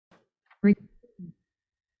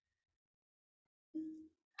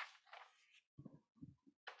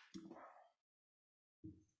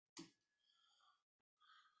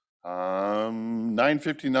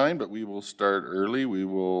but we will start early. We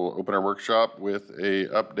will open our workshop with a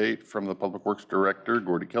update from the Public Works Director,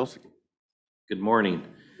 Gordy Kelsey. Good morning.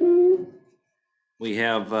 We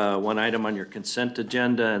have one item on your consent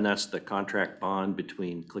agenda, and that's the contract bond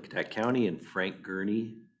between Klickitat County and Frank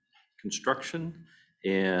Gurney Construction,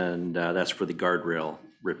 and that's for the guardrail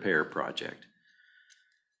repair project.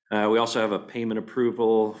 We also have a payment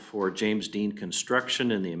approval for James Dean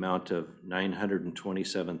Construction in the amount of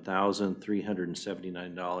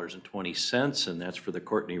 $927,379.20, and that's for the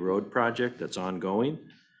Courtney Road project that's ongoing.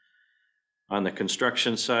 On the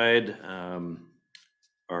construction side,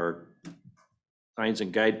 our signs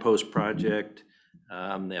and guidepost project,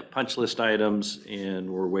 they have punch list items, and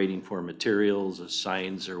we're waiting for materials.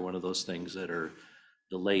 Signs are one of those things that are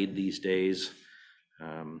delayed these days.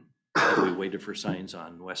 We waited for signs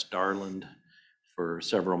on West Darland for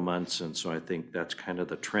several months, and so I think that's kind of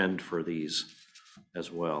the trend for these as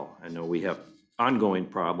well. I know we have ongoing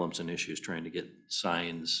problems and issues trying to get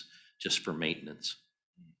signs just for maintenance.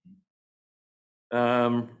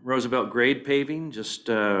 Roosevelt grade paving, just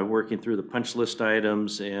working through the punch list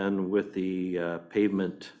items and with the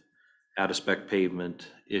pavement, out-of-spec pavement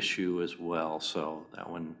issue as well. So that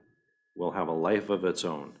one will have a life of its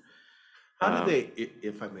own. How do they,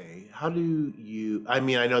 if I may, how do you, I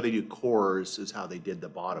mean, I know they do cores is how they did the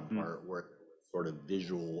bottom part, where sort of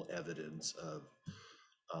visual evidence of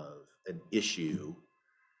an issue.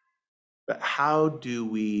 But how do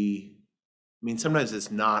we, I mean, sometimes it's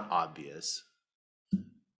not obvious.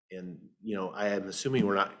 And, you know, I am assuming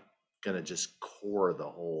we're not going to just core the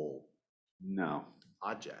whole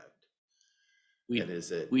project.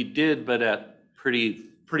 We did, but at pretty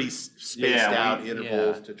spaced out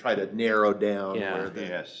intervals to try to narrow down where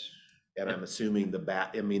the, and I'm assuming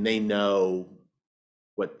I mean, they know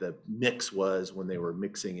what the mix was when they were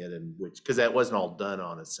mixing it, and which, because that wasn't all done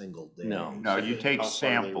on a single day. No, you take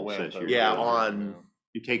samples as you're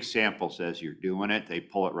you take samples as you're doing it. They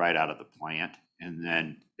pull it right out of the plant, and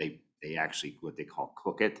then they actually what they call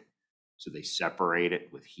cook it. So they separate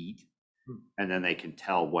it with heat. And then they can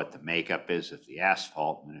tell what the makeup is of the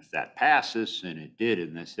asphalt. And if that passes, and it did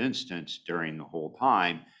in this instance during the whole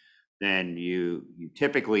time, then you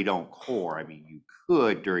typically don't core. I mean, you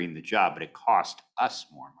could during the job, but it cost us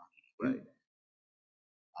more money.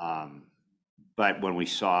 Right. But when we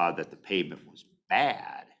saw that the pavement was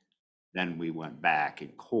bad, then we went back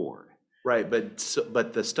and cored. Right, but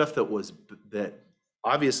the stuff that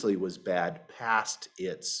obviously was bad passed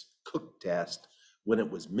its cook test when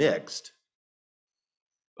it was mixed.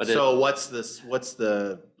 But so what's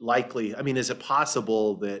the likely, I mean, is it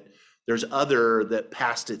possible that there's other that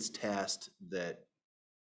passed its test that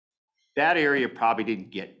area probably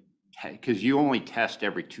didn't get, because you only test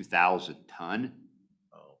every 2,000 ton.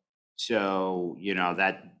 Oh. So, you know,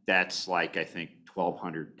 that's like, I think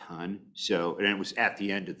 1,200 ton. So, and it was at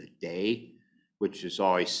the end of the day, which is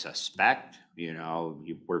always suspect. You know,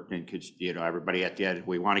 you worked in, you know, everybody at the end,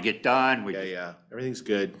 we want to get done. Everything's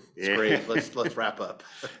good. It's great. Let's wrap up.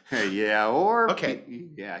 Okay.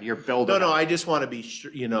 You're building. No, I just want to be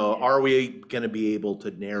sure, you know, are we going to be able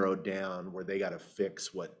to narrow down where they got to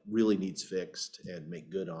fix what really needs fixed and make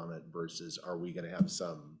good on it versus are we going to have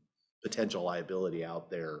some potential liability out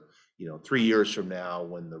there, you know, 3 years from now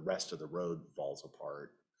when the rest of the road falls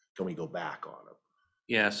apart? Can we go back on them?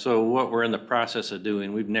 Yeah, so what we're in the process of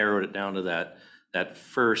doing, we've narrowed it down to that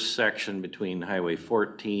first section between Highway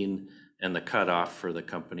 14 and the cutoff for the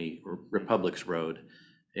company Republic's Road.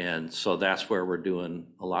 And so that's where we're doing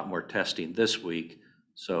a lot more testing this week.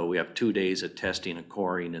 So we have 2 days of testing and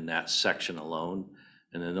coring in that section alone.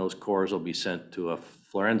 And then those cores will be sent to a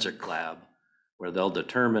forensic lab where they'll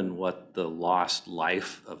determine what the lost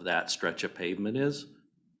life of that stretch of pavement is.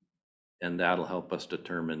 And that'll help us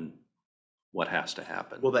determine what has to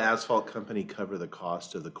happen. Will the asphalt company cover the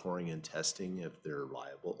cost of the coring and testing if they're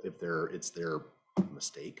liable, if it's their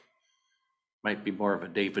mistake? Might be more of a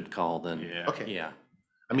David call than,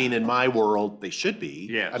 I mean, in my world, they should be.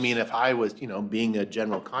 Yes. I mean, if I was, you know, being a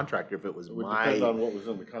general contractor, if it was Depends on what was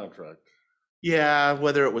in the contract. Yeah,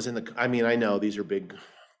 whether it was in the, I mean, I know these are big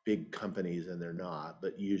companies and they're not,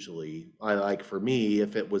 but usually for me,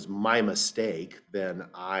 if it was my mistake, then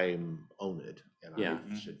I'm own it. And I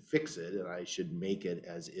should fix it, and I should make it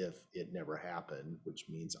as if it never happened, which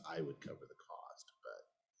means I would cover the cost. But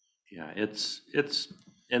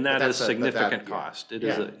and that is significant cost. It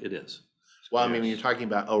is. Well, I mean, when you're talking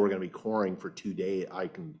about, we're going to be coring for 2 days,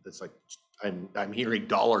 it's like I'm hearing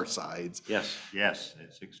dollar signs. Yes, Yes,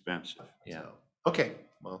 it's expensive. yeah. So, okay,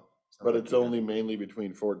 well. sounds But like it's you got- only mainly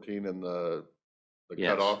between 14 and the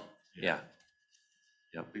Yes. cutoff? Yeah,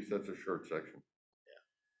 At least that's a short section.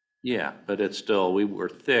 yeah, but it's still, we were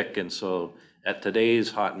thick, and so at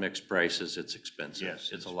today's hot mix prices, it's expensive.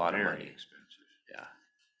 Yes, It's a lot of very money. expensive. Yeah,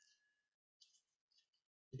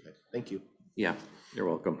 Okay, thank you. yeah, you're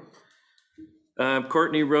welcome.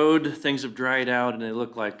 Courtney Road, things have dried out and they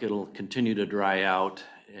look like it'll continue to dry out.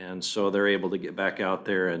 And so they're able to get back out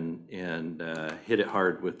there and hit it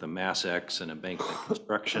hard with the Mass X and embankment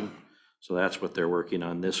construction. So that's what they're working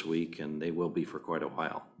on this week, and they will be for quite a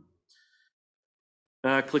while.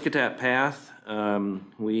 Klickitat Path,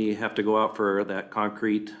 we have to go out for that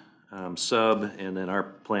concrete sub, and then our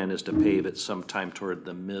plan is to pave it sometime toward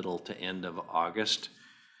the middle to end of August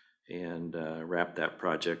and wrap that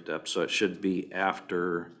project up. So it should be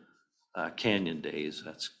after Canyon Days.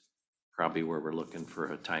 That's probably where we're looking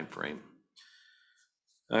for a time frame.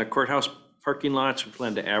 Courthouse parking lots, we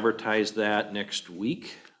plan to advertise that next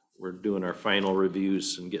week. We're doing our final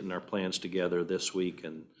reviews and getting our plans together this week,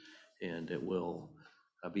 and it will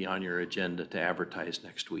be on your agenda to advertise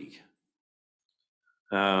next week.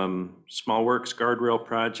 Small Works Guardrail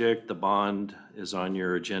Project, the bond is on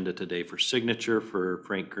your agenda today for signature for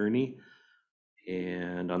Frank Gurney.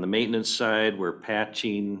 And on the maintenance side, we're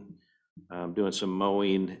patching, doing some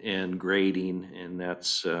mowing and grading, and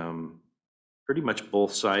that's pretty much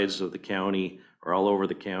both sides of the county or all over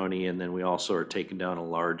the county. And then we also are taking down a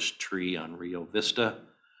large tree on Rio Vista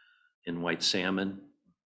in White Salmon.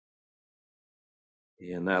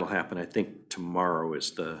 And that'll happen, I think tomorrow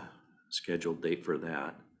is the scheduled date for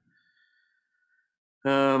that.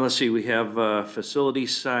 Let's see, we have facility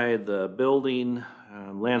side, the building,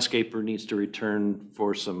 landscaper needs to return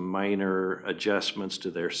for some minor adjustments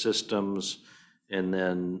to their systems. And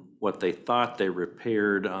then what they thought they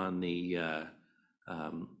repaired on the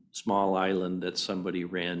small island that somebody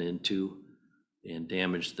ran into and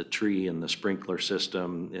damaged the tree and the sprinkler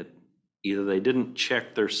system. Either they didn't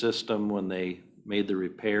check their system when they made the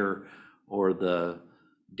repair, or the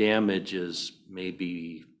damage is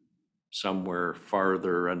maybe somewhere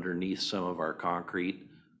farther underneath some of our concrete,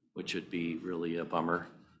 which would be really a bummer.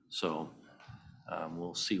 So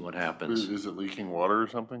we'll see what happens. Is it leaking water or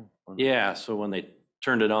something? Yeah, so when they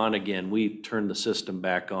turned it on again, we turned the system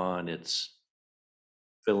back on. It's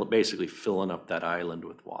basically filling up that island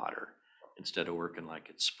with water instead of working like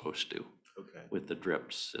it's supposed to Okay. with the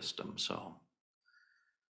drip system. So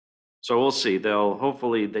we'll see.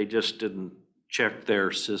 Hopefully they just didn't check their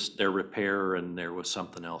repair and there was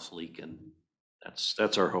something else leaking.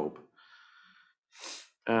 That's our hope.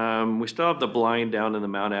 We still have the blind down in the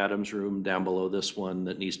Mount Adams room down below this one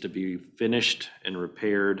that needs to be finished and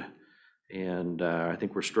repaired. And I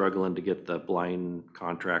think we're struggling to get the blind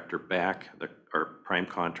contractor back. Our prime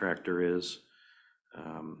contractor is.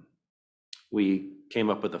 We came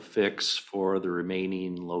up with a fix for the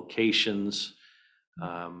remaining locations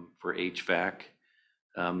for HVAC.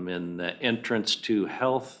 In the entrance to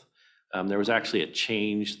health, there was actually a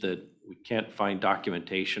change that we can't find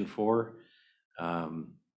documentation for.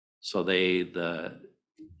 So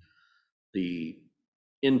the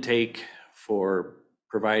intake for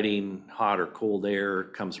providing hot or cold air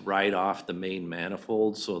comes right off the main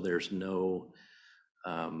manifold. So there's no,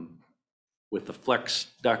 with the flex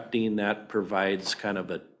ducting, that provides kind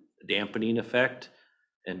of a dampening effect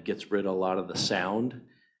and gets rid of a lot of the sound.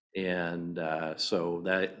 And so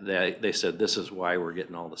they said this is why we're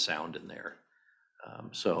getting all the sound in there.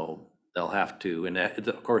 So they'll have to, and that,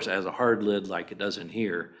 of course, as a hard lid like it does in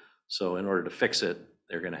here. So in order to fix it,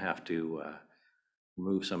 they're going to have to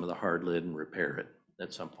remove some of the hard lid and repair it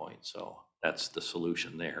at some point. So that's the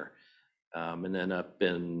solution there. And then up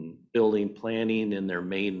in building planning in their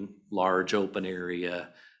main large open area,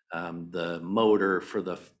 the motor for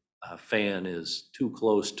the fan is too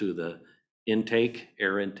close to the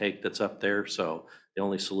air intake that's up there. So the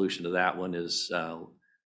only solution to that one is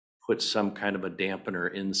put some kind of a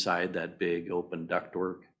dampener inside that big open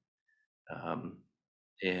ductwork.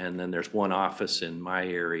 And then there's one office in my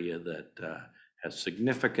area that has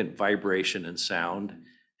significant vibration and sound,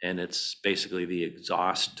 and it's basically the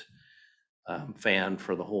exhaust fan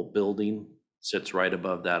for the whole building sits right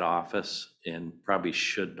above that office and probably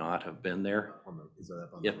should not have been there. Is that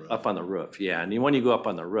up on Yep, the roof? up on the roof, yeah. And when you go up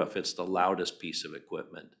on the roof, it's the loudest piece of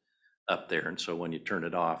equipment up there. And so when you turn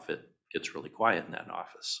it off, it gets really quiet in that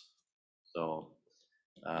office. So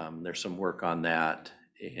there's some work on that.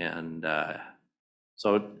 And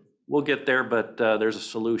so we'll get there, but there's a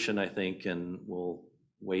solution, I think, and we'll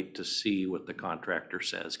wait to see what the contractor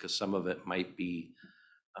says, because some of it might be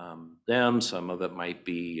them. Some of it might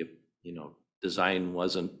be, design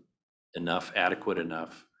wasn't adequate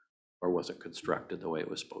enough, or wasn't constructed the way it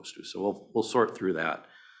was supposed to. So we'll sort through that.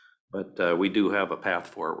 But we do have a path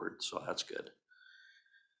forward, so that's good.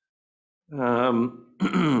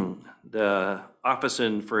 The office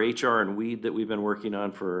for HR and weed that we've been working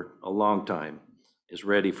on for a long time is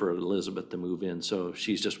ready for Elizabeth to move in. So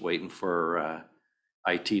she's just waiting for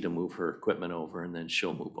IT to move her equipment over, and then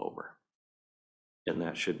she'll move over. And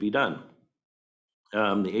that should be done. The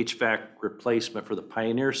HVAC replacement for the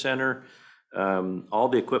Pioneer Center, all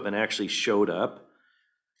the equipment actually showed up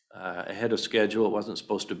ahead of schedule. It wasn't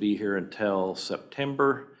supposed to be here until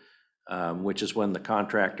September, which is when the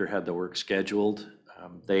contractor had the work scheduled.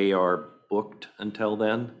 They are booked until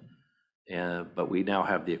then, but we now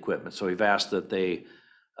have the equipment. So we've asked that they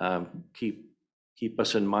keep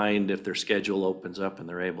us in mind if their schedule opens up and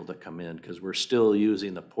they're able to come in, because we're still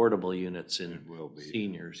using the portable units in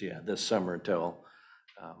seniors, this summer until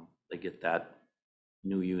they get that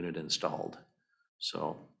new unit installed.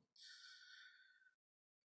 So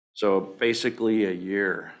basically a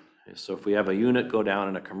year. So if we have a unit go down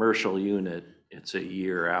in a commercial unit, it's a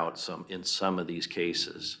year out in some of these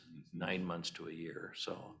cases, 9 months to a year.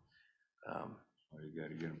 So you got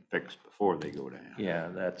to get them fixed before they go down. Yeah,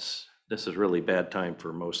 this is really bad time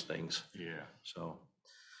for most things. Yeah. So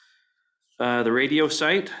the radio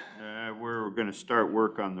site, we're going to start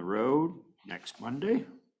work on the road next Monday.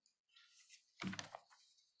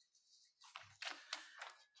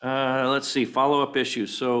 Let's see, follow-up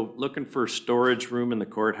issues. So looking for storage room in the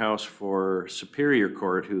courthouse for Superior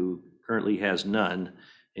Court, who currently has none.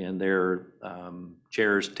 And their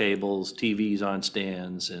chairs, tables, TVs on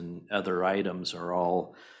stands, and other items are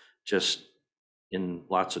all just in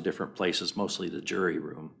lots of different places, mostly the jury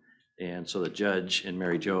room. And so the judge and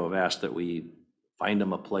Mary Jo have asked that we find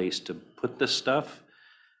them a place to put this stuff.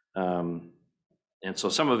 And so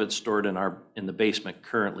some of it's stored in the basement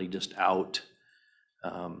currently, just out.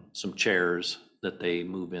 Some chairs that they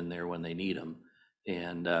move in there when they need them.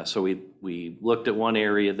 And so we looked at one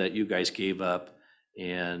area that you guys gave up,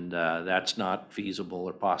 and that's not feasible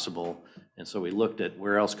or possible. And so we looked at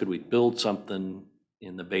where else could we build something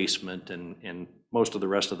in the basement, and most of the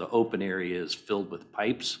rest of the open area is filled with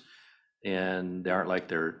pipes, and they aren't like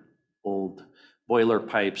their old boiler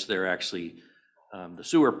pipes. They're actually the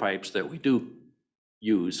sewer pipes that we do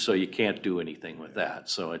use, so you can't do anything with that.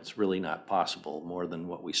 So it's really not possible more than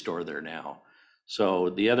what we store there now. So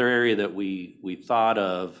the other area that we thought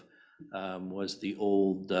of was the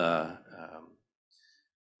old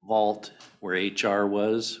vault where HR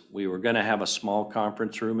was. We were going to have a small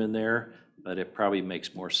conference room in there, but it probably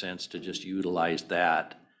makes more sense to just utilize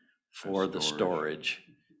that for the storage.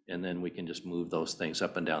 And then we can just move those things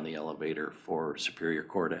up and down the elevator for Superior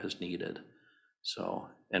Court as needed. So,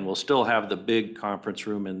 and we'll still have the big conference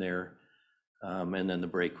room in there, and then the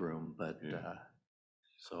break room. But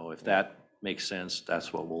so if that makes sense,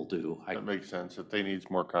 that's what we'll do. That makes sense. If they need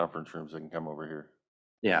more conference rooms, they can come over here.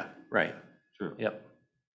 Yeah, right. Sure. Yep.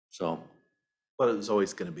 So. But it's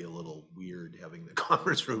always going to be a little weird having the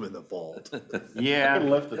conference room in the vault. Yeah. I can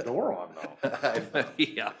lift the door on though.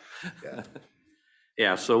 Yeah. Yeah.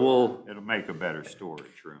 Yeah, so it'll make a better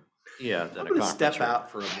storage room. Yeah. I'm going to step out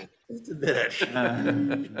for a minute. Just a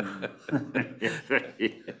minute.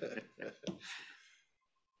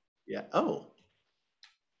 Yeah. Oh.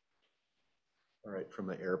 All right. From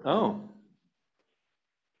the airport. Oh.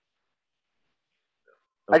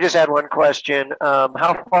 I just had one question.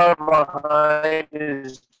 How far behind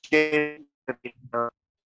is James?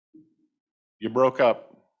 You broke up.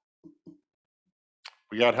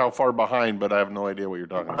 We got how far behind, but I have no idea what you're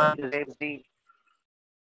talking about. James Dean.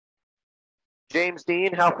 James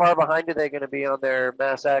Dean, how far behind are they going to be on their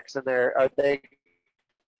Mass X and are they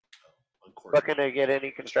looking to get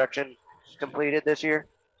any construction completed this year?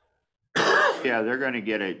 Yeah, they're going to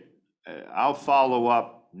get it. I'll follow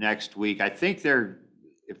up next week. I think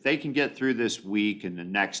if they can get through this week and the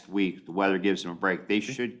next week, the weather gives them a break, they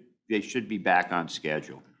should be back on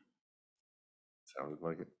schedule. Sounded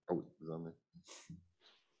like it. Oh, it was on there.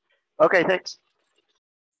 Okay, thanks.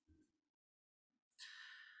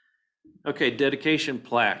 Okay, dedication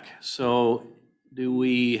plaque. So do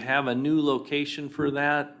we have a new location for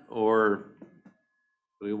that, or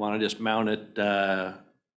do we want to just mount it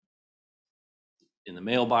in the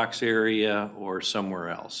mailbox area or somewhere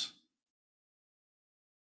else?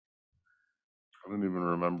 I don't even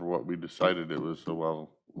remember what we decided. It was so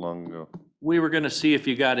long ago. We were going to see if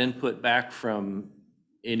you got input back from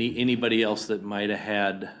anybody else that might have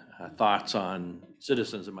had thoughts on,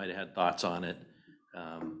 citizens that might have had thoughts on it.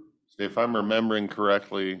 If I'm remembering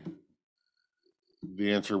correctly,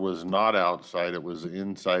 the answer was not outside, it was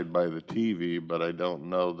inside by the TV, but I don't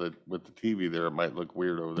know that with the TV there, it might look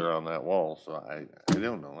weird over there on that wall, so I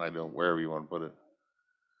don't know, wherever you want to put it.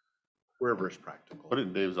 Wherever is practical. Put it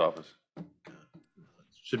in Dave's office.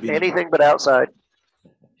 Should be. Anything but outside.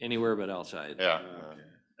 Anywhere but outside? Yeah.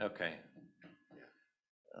 Okay.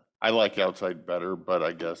 I like outside better, but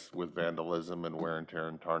I guess with vandalism and wear and tear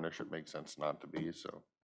and tarnish, it makes sense not to be, so.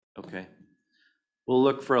 Okay. We'll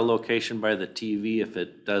look for a location by the TV. If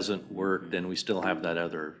it doesn't work, then we still have that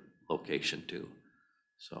other location too.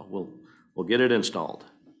 So we'll get it installed.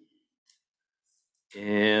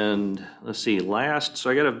 And let's see,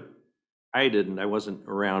 I wasn't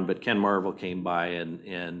around, but Ken Marvel came by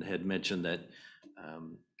and had mentioned that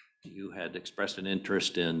you had expressed an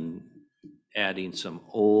interest in adding some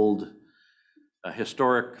old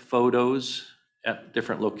historic photos at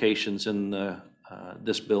different locations in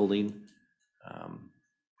this building.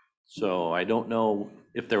 So I don't know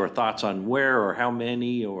if there were thoughts on where or how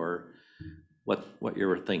many or what you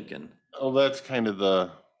were thinking. Oh, that's kind of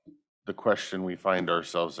the question we find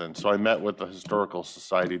ourselves in. So I met with the Historical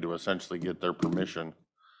Society to essentially get their permission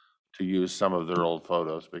to use some of their old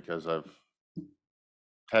photos, because I've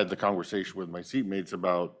had the conversation with my seatmates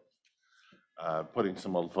about putting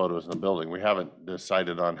some old photos in the building. We haven't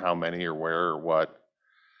decided on how many or where or what.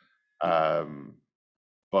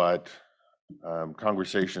 But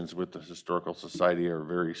conversations with the Historical Society are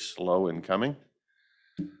very slow in coming.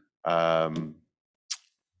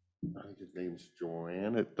 I think his name's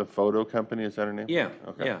Joanne at the photo company. Is that her name? Yeah,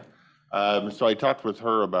 Okay. yeah. So I talked with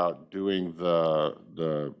her about doing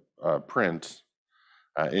the prints,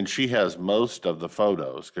 and she has most of the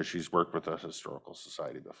photos because she's worked with the Historical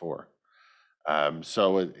Society before.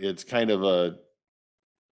 So it's kind of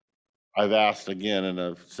I've asked again, and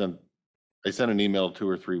I sent an email 2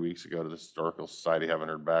 or 3 weeks ago to the Historical Society, haven't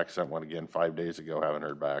heard back. Sent one again 5 days ago, haven't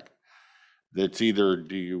heard back. That's either,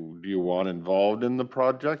 do you want involved in the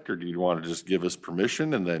project, or do you want to just give us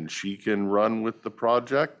permission and then she can run with the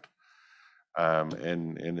project?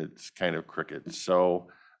 And it's kind of cricket. So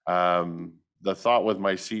the thought with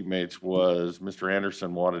my seatmates was Mr.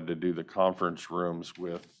 Anderson wanted to do the conference rooms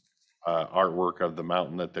with artwork of the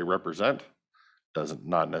mountain that they represent.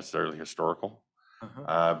 Not necessarily historical,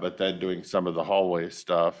 but then doing some of the hallway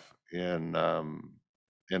stuff in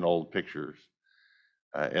old pictures.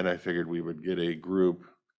 And I figured we would get a group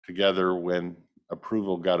together when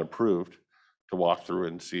approval got approved to walk through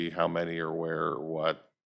and see how many or where or what,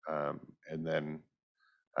 and then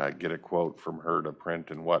get a quote from her to print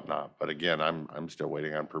and whatnot. But again, I'm still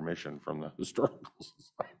waiting on permission from the Historical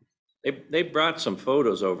Society. They brought some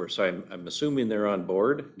photos over, so I'm assuming they're on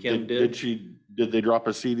board. Ken did. Did they drop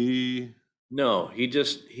a CD? No, he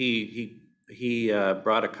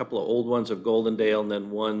brought a couple of old ones of Goldendale and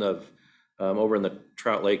then one of over in the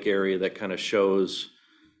Trout Lake area that kind of shows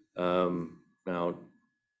Mount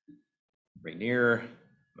Rainier,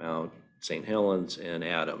 Mount St. Helens, and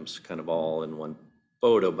Adams, kind of all in one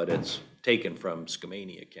photo, but it's taken from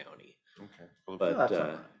Skamania County. Okay. But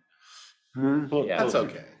yeah, That's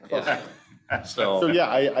okay. yeah. So yeah,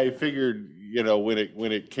 I figured,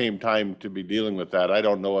 when it came time to be dealing with that, I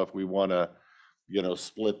don't know if we want to,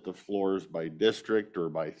 split the floors by district or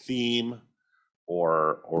by theme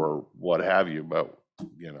or what have you. But,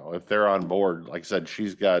 if they're on board, like I said,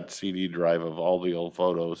 she's got CD drive of all the old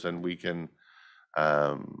photos, and we can,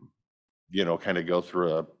 kind of go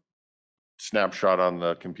through a snapshot on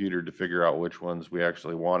the computer to figure out which ones we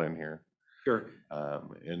actually want in here. Sure.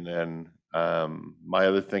 And then my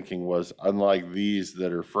other thinking was, unlike these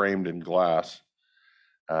that are framed in glass,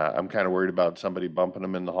 I'm kind of worried about somebody bumping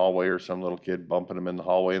them in the hallway, or some little kid bumping them in the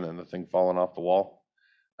hallway and then the thing falling off the wall.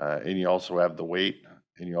 And you also have the weight,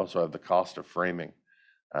 and you also have the cost of framing.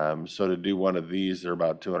 So to do one of these, they're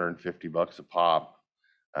about $250 a pop.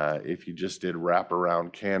 If you just did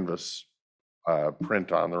wraparound canvas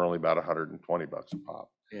print on, they're only about $120 a pop.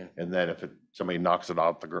 Yeah. And then if somebody knocks it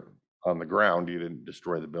off on the ground, you didn't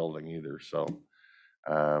destroy the building either. So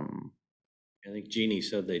I think Jeannie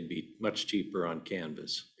said they'd be much cheaper on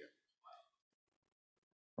canvas.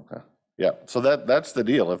 okay, yeah. So that's the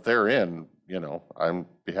deal. If they're in, I'm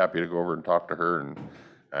be happy to go over and talk to her,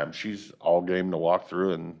 and she's all game to walk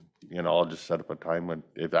through, and I'll just set up a time when,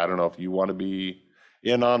 I don't know if you want to be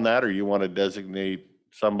in on that, or you want to designate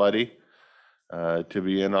somebody to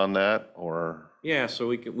be in on that, or. Yeah, so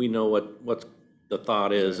we know what the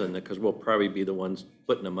thought is, and because we'll probably be the ones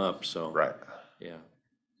putting them up, so. Right. Yeah,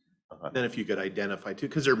 Then if you could identify too,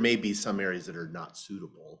 because there may be some areas that are not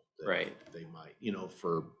suitable. That Right. They might,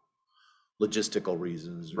 for logistical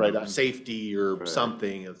reasons, Right, or safety or Right.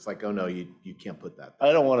 something. It's like, oh no, you can't put that.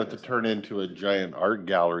 I don't want it to turn into a giant art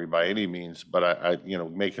gallery by any means, but I, you know,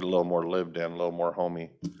 make it a little more lived in, a little more homey.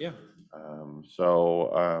 Yeah.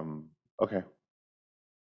 Okay.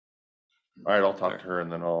 All right, I'll talk to her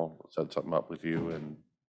and then I'll set something up with you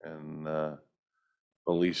and at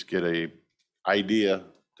least get a idea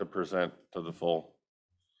to present to the full.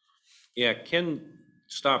 Yeah, Ken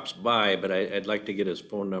stops by, but I'd like to get his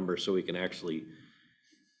phone number so we can actually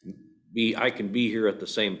I can be here at the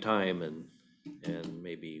same time and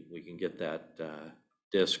maybe we can get that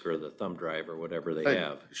disc or the thumb drive or whatever they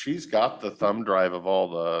have. She's got the thumb drive of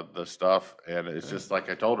all the stuff, and it's just like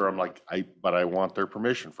I told her, I'm like, but I want their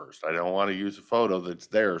permission first. I don't want to use a photo that's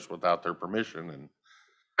theirs without their permission.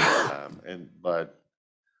 But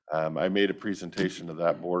I made a presentation to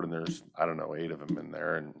that board, and there's, I don't know, 8 of them in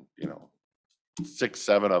there, and 6,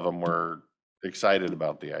 7 of them were excited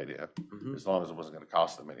about the idea, Mhm. as long as it wasn't going to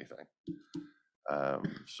cost them anything.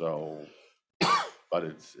 But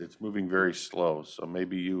it's moving very slow, so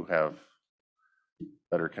maybe you have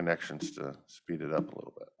better connections to speed it up a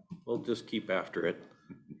little bit. We'll just keep after it.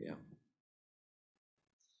 Yeah.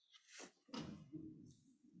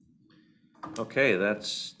 Okay,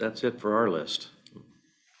 that's it for our list.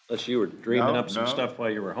 Unless you were dreaming up some No. stuff while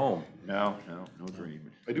you were home. No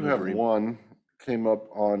dreaming. I do have one, came up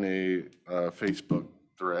on a Facebook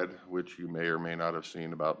thread, which you may or may not have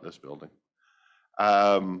seen about this building.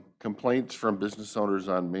 Complaints from business owners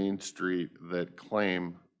on Main Street that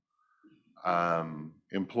claim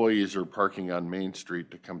employees are parking on Main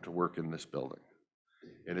Street to come to work in this building.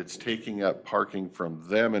 And it's taking up parking from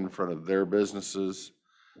them in front of their businesses.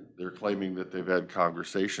 They're claiming that they've had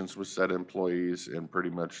conversations with said employees and pretty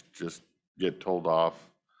much just get told off.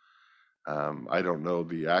 I don't know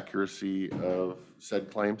the accuracy of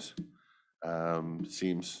said claims.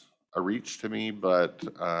 Seems a reach to me, but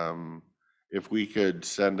if we could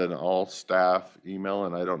send an all-staff email,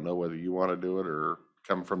 and I don't know whether you want to do it or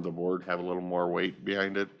come from the board, have a little more weight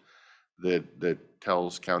behind it, that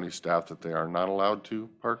tells county staff that they are not allowed to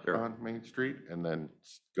park Sure. on Main Street, and then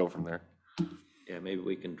go from there. Yeah, maybe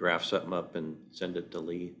we can draft something up and send it to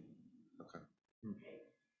Lee.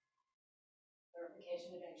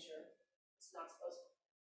 Clarification to make sure it's not supposed to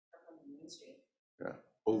come from the Main Street.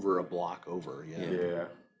 Over a block over, yeah. Yeah,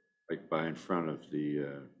 like by in front of the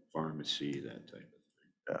pharmacy, that type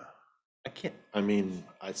of thing. I can't, I mean,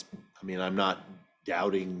 I'm not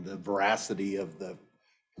doubting the veracity of the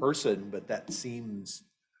person, but that seems,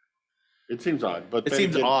 It seems odd, but It then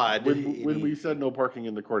seems again, odd. When we said no parking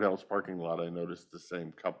in the courthouse parking lot, I noticed the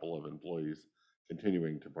same couple of employees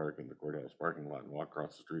continuing to park in the courthouse parking lot and walk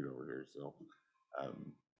across the street over here, so.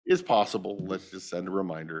 It's possible, let's just send a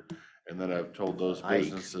reminder, and then I've told those Ike.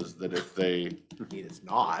 businesses that if they, I mean, it's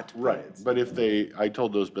not. but if I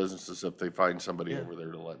told those businesses if they find somebody over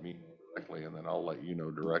there to let me know directly, and then I'll let you know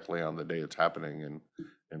directly on the day it's happening,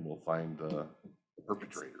 and we'll find the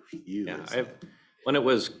perpetrators. Yeah,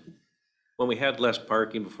 when we had less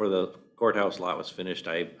parking before the courthouse lot was finished,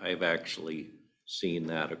 I've actually seen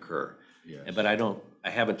that occur. Yes. But I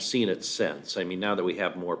haven't seen it since. I mean, now that we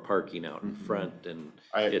have more parking out in front and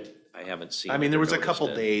I haven't seen. I mean, it there or was a noticed couple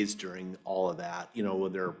it. days during all of that,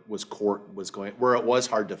 when there was court was going, where it was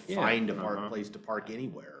hard to Yeah. find a place to park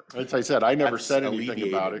anywhere. As I said, I never That's said anything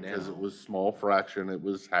about it alleviated because now. it was small fraction. It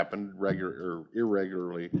was happened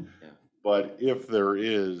irregularly. Yeah. But if there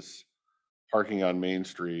is parking on Main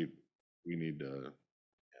Street, we need to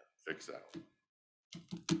fix that.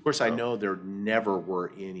 Of course, I know there never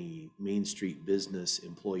were any Main Street business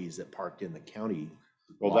employees that parked in the county.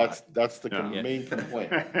 Well, lot. that's the Yeah. main complaint.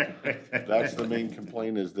 That's the main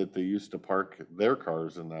complaint, is that they used to park their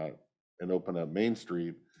cars in that and open up Main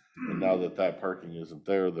Street. And now that parking isn't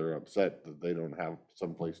there, they're upset that they don't have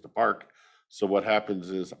someplace to park. So what happens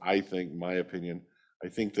is, my opinion, I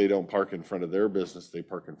think they don't park in front of their business, they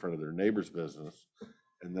park in front of their neighbor's business.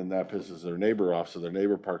 And then that pisses their neighbor off, so their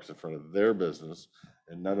neighbor parks in front of their business,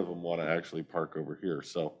 and none of them want to actually park over here.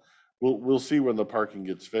 So we'll see when the parking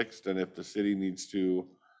gets fixed, and if the city needs to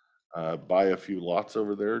buy a few lots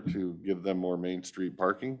over there to give them more Main Street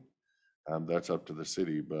parking, that's up to the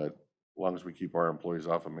city, but as long as we keep our employees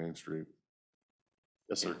off of Main Street.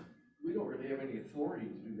 Yes, sir. We don't really have any authority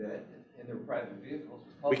to do that in their private vehicles.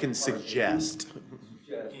 We can Public parking, suggest.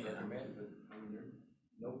 Suggest, recommend, but I mean, there's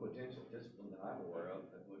no potential discipline that I'm aware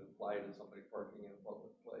of that would apply to somebody parking in a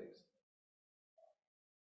public place.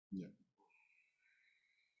 Yeah.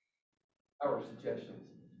 Our suggestions.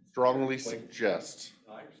 Strongly suggest.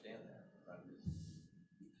 I understand that. I'm just-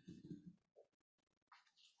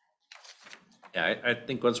 Yeah, I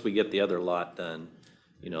think once we get the other lot done,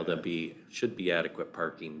 should be adequate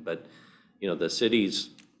parking, but, the city's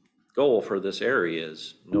goal for this area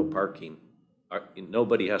is no parking.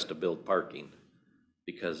 Nobody has to build parking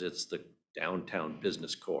because it's the downtown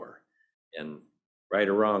business core. And right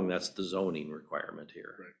or wrong, that's the zoning requirement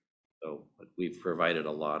here. Right. So, but we've provided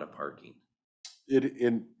a lot of parking.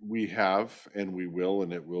 We have, and we will,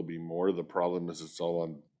 and it will be more. The problem is it's all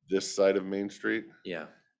on this side of Main Street. Yeah.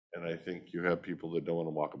 And I think you have people that don't want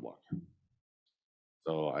to walk a block.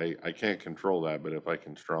 So I can't control that, but if I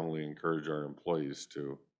can strongly encourage our employees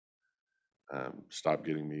to stop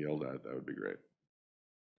getting me yelled at, that would be great.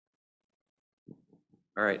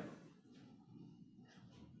 All right.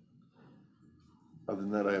 Other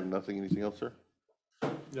than that, I have nothing. Anything else, sir?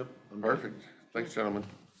 Yep. Perfect. Thanks, gentlemen.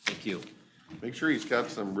 Thank you. Make sure he's got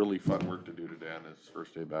some really fun work to do today on his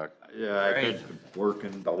first day back. Yeah, I've been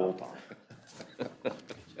working the whole time.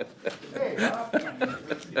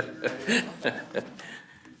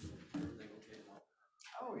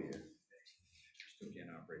 Oh, yeah. Still can't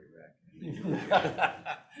operate it back.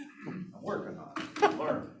 I'm working on it.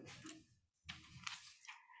 Learn.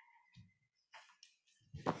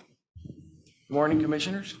 Good morning,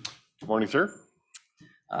 Commissioners. Good morning, sir.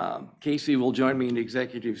 Casey will join me in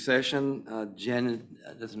executive session. Jen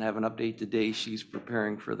doesn't have an update today. She's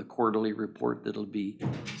preparing for the quarterly report that'll be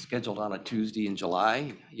scheduled on a Tuesday in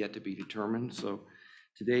July, yet to be determined. So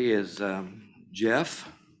today is Jeff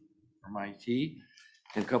from IT,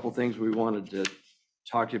 and a couple things we wanted to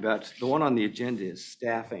talk to you about. The one on the agenda is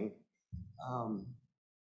staffing.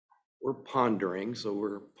 We're pondering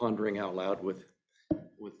out loud with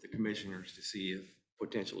the commissioners to see if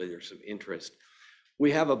potentially there's some interest.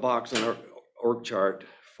 We have a box on our org chart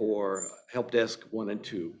for help desk 1 and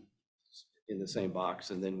 2 in the same box,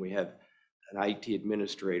 and then we have an IT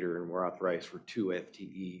administrator, and we're authorized for 2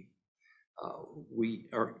 FTE. We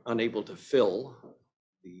are unable to fill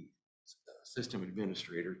the system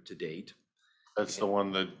administrator to date. That's the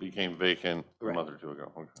one that became vacant a Right. month or two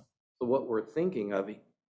ago. Okay. So what we're thinking of,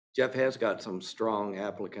 Jeff has got some strong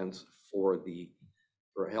applicants for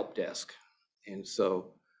a help desk. And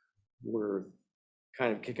so we're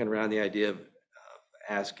kind of kicking around the idea of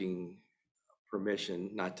asking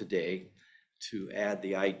permission, not today, to add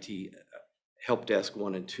the IT help desk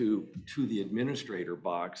 1 and 2 to the administrator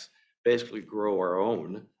box, basically grow our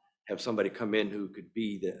own, have somebody come in who could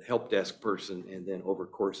be the help desk person, and then over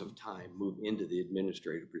course of time, move into the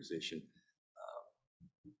administrator position.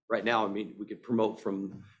 Right now, I mean, we could promote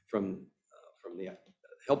from the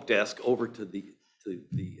help desk over to the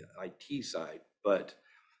IT side, but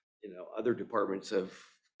other departments have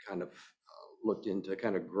kind of looked into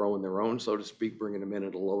kind of growing their own, so to speak, bringing them in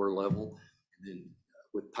at a lower level, and then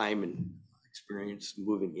with time and experience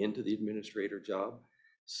moving into the administrator job.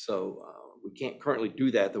 So we can't currently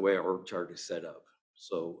do that the way our org chart is set up.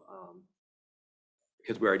 So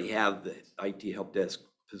because we already have the IT help desk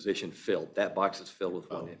position filled, that box is filled with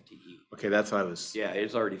 1 FTE. Okay, that's what I was. Yeah,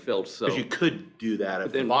 it's already filled, so. Because you could do that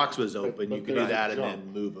if the then- box was open, but you could do there's a that and jump.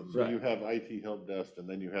 then move them. So you have IT help desk and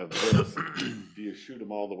then you have this. Do you shoot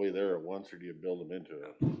them all the way there at once or do you build them into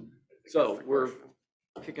it? I think So that's the we're question.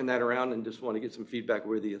 kicking that around and just want to get some feedback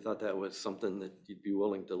whether you thought that was something that you'd be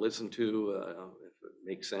willing to listen to, if it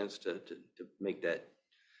makes sense to make that.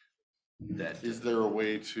 Is there a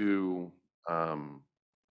way to,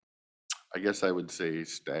 I guess I would say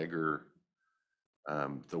stagger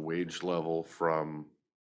the wage level from,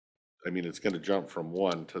 I mean, it's gonna jump from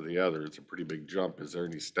one to the other. It's a pretty big jump. Is there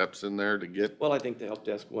any steps in there to get? Well, I think the help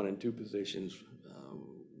desk 1 and 2 positions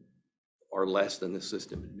are less than the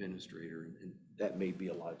system administrator, and that may be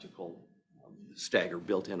a logical stagger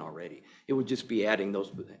built in already. It would just be adding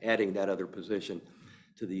that other position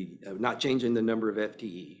to the, not changing the number of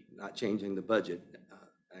FTE, not changing the budget.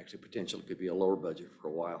 Actually, potentially could be a lower budget for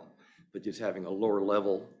a while, but just having a lower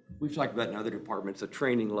level. We've talked about in other departments, a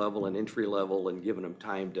training level and entry level, and giving them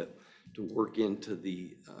time to work into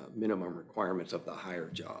the minimum requirements of the higher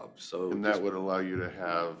job. So. And that would allow you to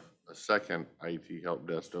have a second IT help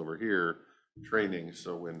desk over here, training,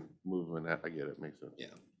 so when moving, I get it, makes sense. Yeah,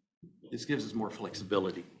 this gives us more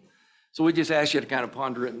flexibility. So we just ask you to kind of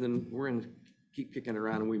ponder it, and then we're going to keep kicking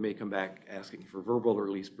around, and we may come back asking for verbal or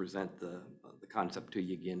at least present the concept to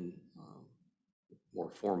you again more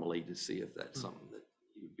formally to see if that's something that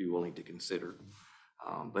you'd be willing to consider.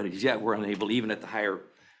 But as yet, we're unable, even at the higher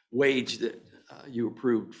wage that you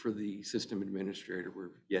approved for the system administrator,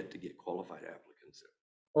 we're yet to get qualified applicants.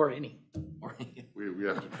 Or any. We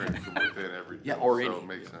have to train from within everything. Yeah, or so any, it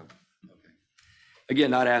makes yeah. sense. Again,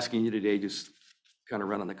 not asking you today, just kind of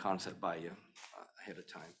running the concept by you ahead of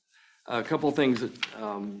time. A couple of things that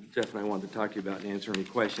Jeff and I wanted to talk to you about and answer any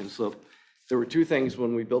questions. So There were two things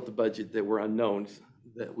when we built the budget that were unknowns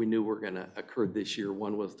that we knew were going to occur this year.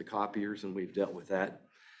 One was the copiers, and we've dealt with that.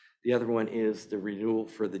 The other one is the renewal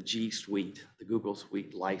for the G Suite, the Google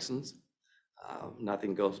Suite license.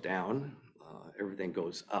 Nothing goes down, everything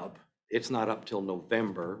goes up. It's not up till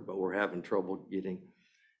November, but we're having trouble getting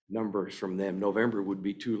numbers from them. November would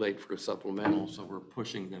be too late for a supplemental, so we're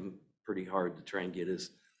pushing them pretty hard to try and get us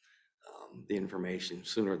the information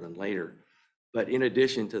sooner than later. But in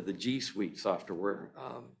addition to the G Suite software,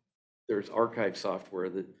 there's archive software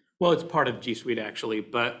that. Well, it's part of G Suite actually,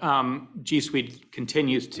 but G Suite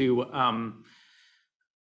continues to,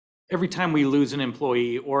 every time we lose an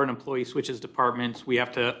employee or an employee switches departments, we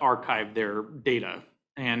have to archive their data.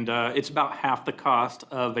 And it's about half the cost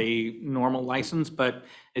of a normal license, but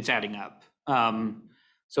it's adding up.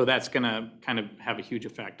 So that's gonna kind of have a huge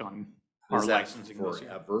effect on our Is that licensing this year.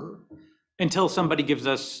 forever? Until somebody gives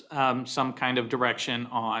us some kind of direction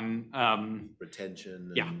on,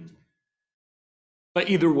 Retention? Yeah. and- but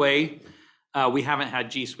either way, we haven't had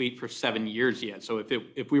G Suite for 7 years yet. So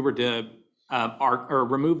if we were to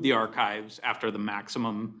remove the archives after the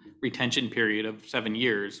maximum retention period of 7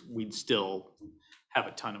 years, we'd still have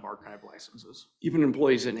a ton of archive licenses. Even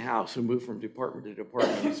employees in-house who move from department to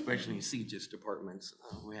department, especially in CGIS departments,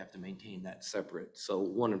 we have to maintain that separate. So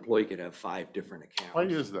one employee could have 5 different accounts. Why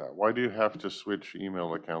is that? Why do you have to switch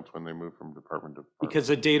email accounts when they move from department to department? Because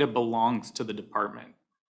the data belongs to the department.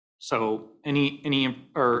 So anything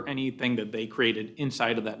that they created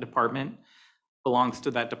inside of that department belongs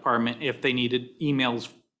to that department. If they needed emails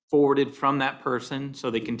forwarded from that person so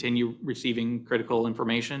they continue receiving critical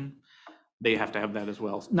information, they have to have that as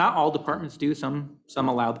well. Not all departments do. Some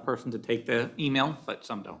allow the person to take the email, but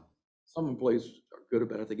some don't. Some employees are good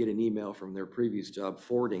about it. They get an email from their previous job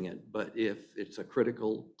forwarding it, but if it's a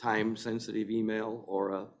critical time-sensitive email or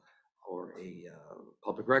a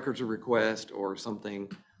public records request or something,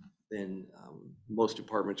 then most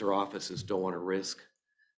departments or offices don't want to risk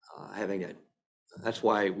having it. That's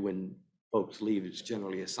why when folks leave, it's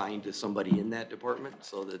generally assigned to somebody in that department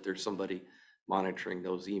so that there's somebody monitoring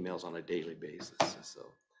those emails on a daily basis.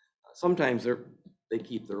 So sometimes they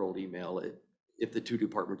keep their old email if the two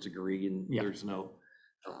departments agree and Yeah. there's no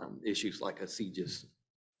issues like a CGIS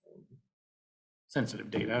Sensitive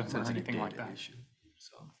data or sensitive anything like data that. issue.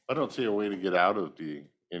 So I don't see a way to get out of the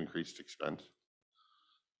increased expense.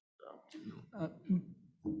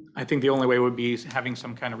 I think the only way would be having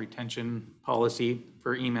some kind of retention policy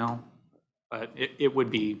for email, but it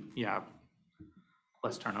would be, yeah,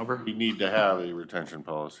 less turnover. We need to have a retention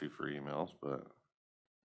policy for emails, but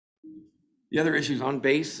the other issues on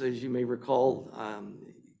base, as you may recall,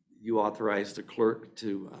 you authorized the clerk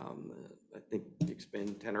to, I think,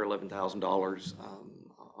 expend $10,000 or $11,000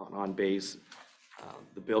 on base.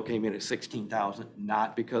 The bill came in at $16,000,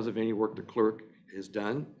 not because of any work the clerk has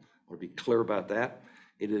done. I want to be clear about that.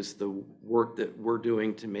 It is the work that we're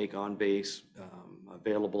doing to make on base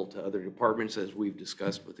available to other departments, as we've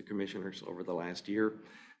discussed with the commissioners over the last year.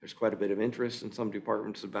 There's quite a bit of interest in some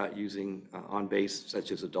departments about using on base,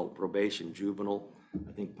 such as adult probation, juvenile.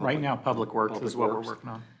 I think Right now, Public Works is what we're Works. working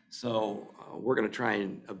on. So we're going to try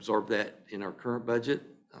and absorb that in our current budget.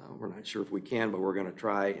 We're not sure if we can, but we're going to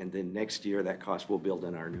try. And then next year, that cost will build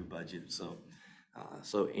in our new budget. So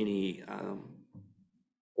any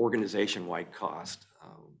organization-wide cost,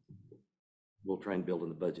 we'll try and build in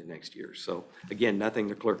the budget next year. So again, nothing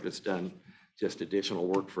the clerk has done, just additional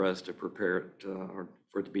work for us to prepare it or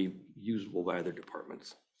for it to be usable by other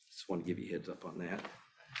departments. Just want to give you a heads up on that.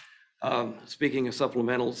 Speaking of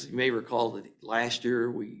supplementals, you may recall that last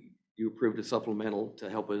year you approved a supplemental to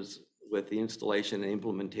help us with the installation and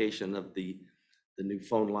implementation of the new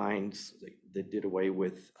phone lines that did away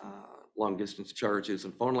with long distance charges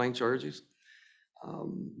and phone line charges.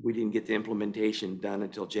 We didn't get the implementation done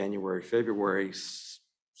until January, February,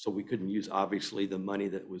 so we couldn't use obviously the money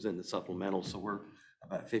that was in the supplemental. So we're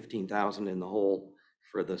about 15,000 in the hole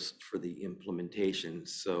for the implementation.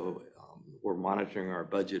 So we're monitoring our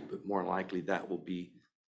budget, but more likely that will be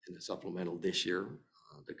in the supplemental this year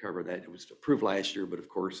to cover that. It was approved last year, but of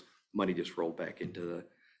course, money just rolled back into the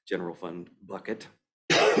general fund bucket,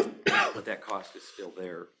 but that cost is still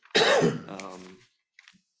there.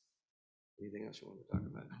 Anything else you want to talk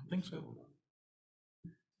about? I don't think so.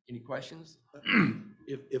 Any questions?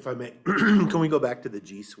 If I may, can we go back to the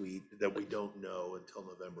G Suite that we don't know until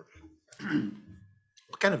November?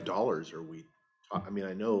 What kind of dollars are we, I mean,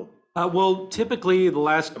 I know Well, typically the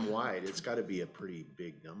last wide, it's got to be a pretty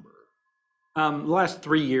big number. the last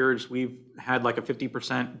 3 years, we've had like a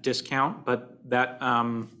 50% discount, but that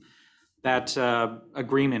that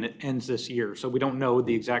agreement ends this year, so we don't know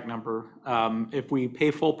the exact number. If we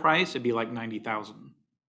pay full price, it'd be like 90,000.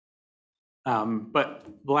 But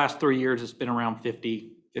the last 3 years, it's been around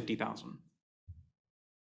 50,000.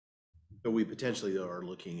 But we potentially though are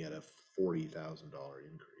looking at a $40,000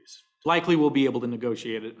 increase. Likely we'll be able to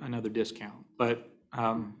negotiate another discount, but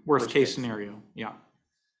worst case case. scenario, yeah.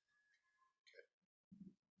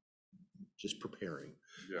 Just preparing.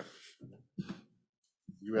 Yeah.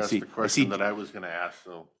 You I asked see- the I question see- that I was gonna ask,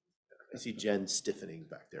 so. I see Jen stiffening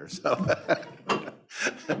back there, so.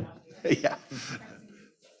 Yeah.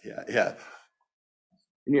 Yeah.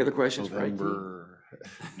 Any other questions for IT? November.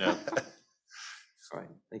 No, All right,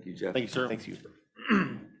 thank you, Jeff. thank you, sir. Thanks you.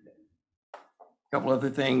 Couple other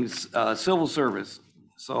things, civil service.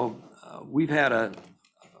 So we've had a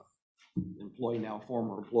employee now,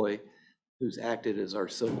 former employee, who's acted as our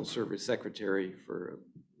civil service secretary for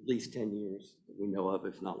at least 10 years that we know of,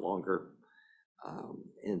 if not longer.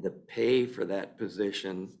 And the pay for that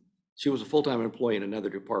position, she was a full-time employee in another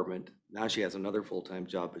department. Now she has another full-time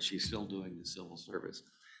job, but she's still doing the civil service.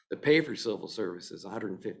 The pay for civil service is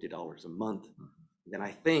 $150 a month. And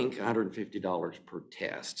I think $150 per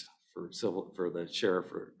test for the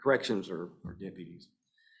sheriff or corrections or deputies.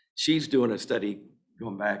 She's doing a study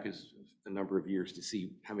going back as a number of years to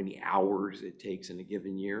see how many hours it takes in a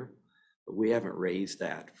given year. But we haven't raised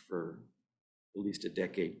that for at least a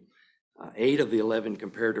decade. 8 of the 11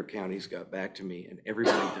 comparator counties got back to me, and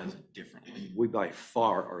everybody does it differently. We by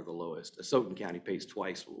far are the lowest. Asotin County pays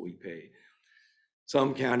twice what we pay.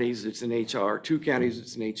 Some counties, it's in HR. 2 counties,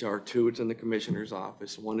 it's in HR. 2, it's in the commissioner's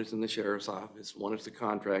office. 1 is in the sheriff's office. 1 is the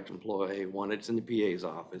contract employee. 1, it's in the PA's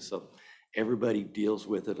office. So everybody deals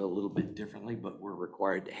with it a little bit differently, but we're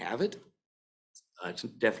required to have it. It's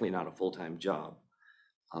definitely not a full-time job.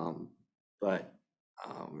 But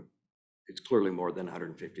it's clearly more than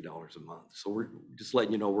 $150 a month. So we're just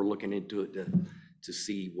letting you know we're looking into it to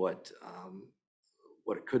see what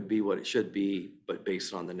it could be, what it should be, but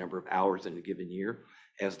based on the number of hours in a given year.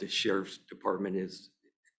 As the sheriff's department is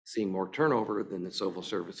seeing more turnover, then the civil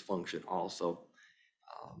service function also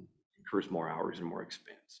incurs more hours and more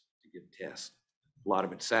expense to give tests. A lot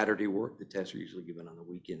of it's Saturday work. The tests are usually given on the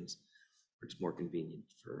weekends, where it's more convenient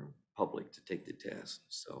for public to take the test.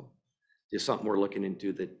 So it's something we're looking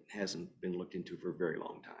into that hasn't been looked into for a very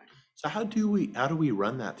long time. So how do we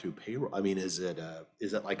run that through payroll? I mean, is it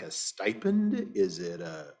like a stipend? Is it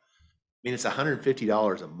it's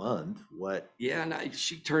 $150 a month. What? Yeah, and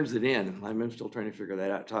she turns it in. I'm still trying to figure that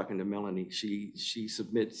out. Talking to Melanie, she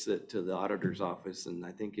submits it to the auditor's office, and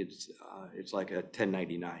I think it's like a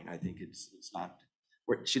 1099. I think it's not.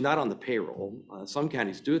 She's not on the payroll. Some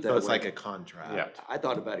counties do it that So it's way. like a contract. Yeah. I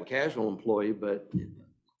thought about a casual employee, but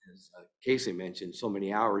as Casey mentioned, so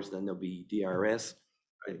many hours, then there'll be DRS,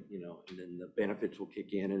 and then the benefits will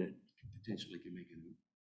kick in, and it potentially can make it a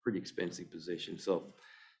pretty expensive position. So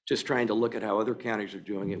just trying to look at how other counties are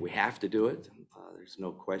doing it. We have to do it. There's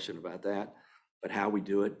no question about that. But how we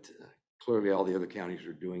do it, clearly all the other counties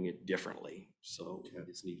are doing it differently. So we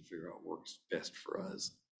just need to figure out what works best for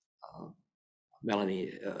us.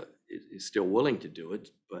 Melanie is still willing to do it,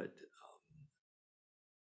 but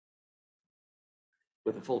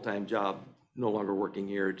with a full-time job, no longer working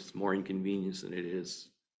here, it's more inconvenience than it is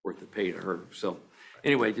worth the pay to her. So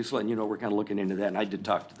anyway, just letting you know, we're kind of looking into that. And I did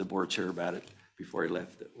talk to the board chair about it before he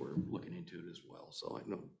left, that we're looking into it as well. So I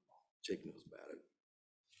know Jake knows about it.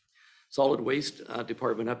 Solid Waste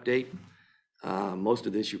Department update. Most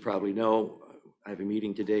of this you probably know. I have a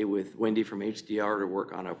meeting today with Wendy from HDR to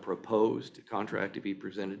work on a proposed contract to be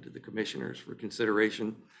presented to the commissioners for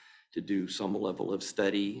consideration to do some level of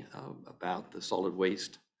study about the solid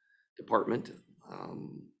waste department,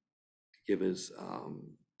 to give us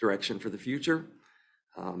direction for the future.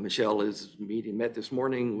 Michelle is met this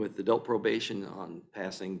morning with adult probation on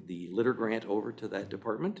passing the litter grant over to that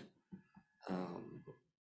department.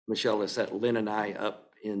 Michelle has set Lynn and I up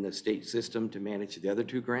in the state system to manage the other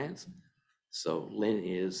 2 grants. So Lynn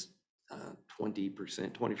is 20%,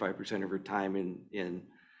 25% of her time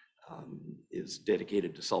is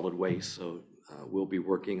dedicated to solid waste. So we'll be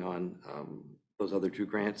working on those other 2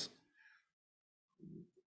 grants.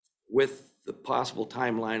 With the possible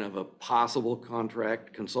timeline of a possible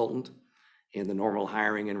contract consultant and the normal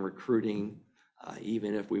hiring and recruiting,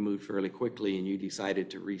 even if we move fairly quickly and you decided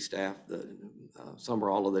to restaff some or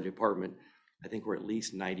all of the department, I think we're at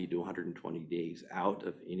least 90 to 120 days out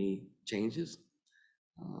of any changes.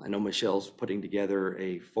 I know Michelle's putting together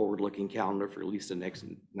a forward-looking calendar for at least the next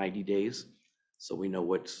 90 days. So we know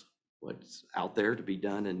what's out there to be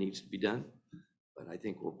done and needs to be done. But I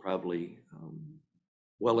think we're probably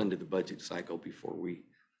well into the budget cycle before we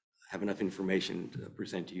have enough information to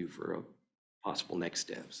present to you for a possible next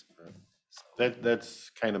steps. That's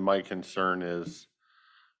kind of my concern is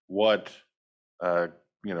what,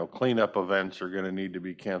 cleanup events are gonna need to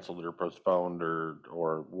be canceled or postponed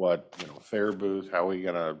or what, fair booth, how we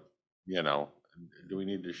gonna, do we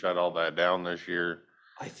need to shut all that down this year?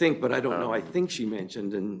 I think, but I don't know, I Um, think she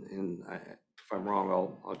mentioned, and if I'm wrong,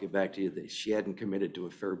 I'll get back to you, that she hadn't committed to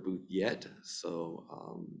a fair booth yet, so,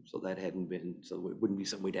 so that hadn't been, so it wouldn't be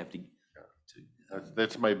something we'd have to.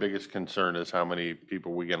 That's my biggest concern is how many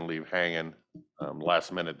people we gonna leave hanging,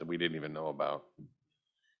 last minute that we didn't even know about.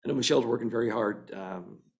 I know Michelle's working very hard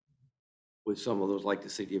with some of those, like the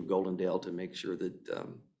city of Goldendale, to make sure that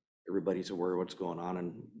everybody's aware of what's going on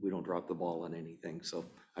and we don't drop the ball on anything. So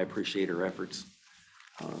I appreciate her efforts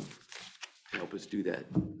to help us do that.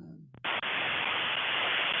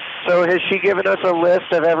 So has she given us a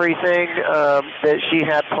list of everything that she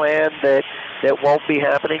had planned that won't be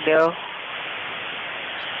happening now?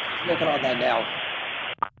 Working on that now.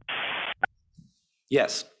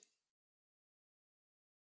 Yes.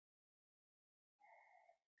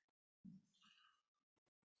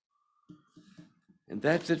 And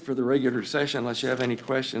that's it for the regular session, unless you have any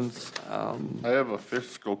questions. I have a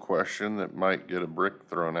fiscal question that might get a brick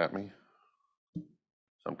thrown at me. So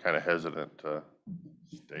I'm kind of hesitant to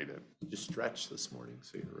state it. Just stretched this morning,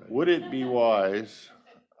 so you're right. Would it be wise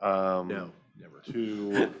No, never.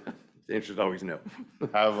 to The answer is always no.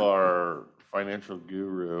 have our financial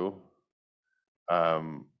guru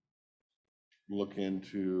look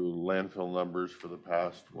into landfill numbers for the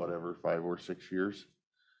past, whatever, 5 or 6 years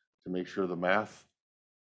to make sure the math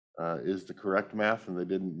is the correct math and they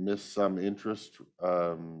didn't miss some interest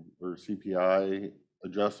or CPI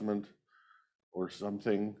adjustment or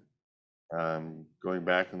something going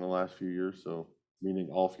back in the last few years? So meaning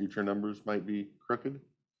all future numbers might be crooked?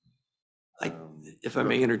 If I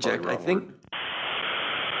may interject, I think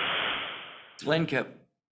Glenn kept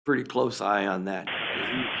pretty close eye on that.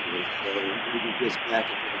 So maybe just back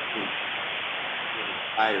and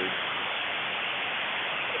tired.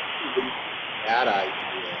 Bad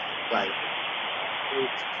idea, but it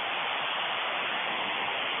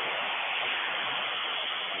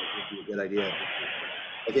would be a good idea.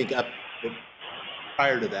 I think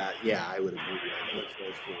prior to that, yeah, I would agree.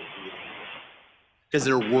 Because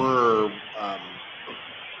there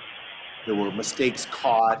were mistakes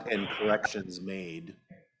caught and corrections made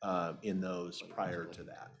in those prior to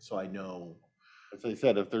that. So I know. As I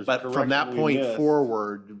said, if there's. But from that correction we point missed,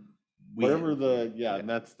 forward, whatever and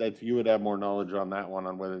that's, you would have more knowledge on that one,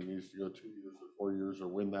 on whether it needs to go 2 years or 4 years or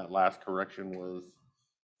when that last correction was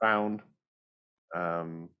found.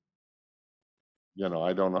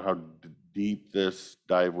 I don't know how deep this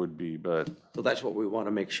dive would be, but. So that's what we want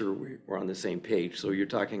to make sure we're on the same page. So you're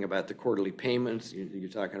talking about the quarterly payments, you're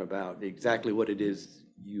talking about exactly what it is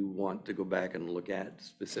you want to go back and look at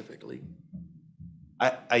specifically.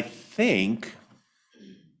 I think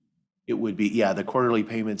it would be, yeah, the quarterly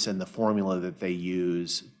payments and the formula that they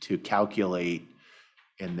use to calculate,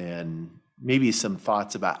 and then maybe some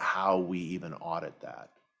thoughts about how we even audit that.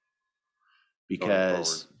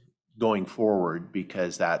 Because going forward,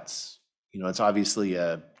 because that's, it's obviously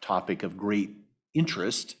a topic of great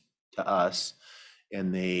interest to us.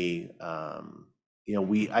 And they,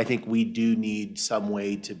 I think we do need some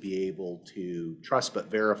way to be able to trust but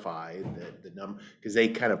verify the number, because they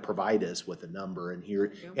kind of provide us with a number and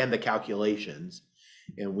here and the calculations.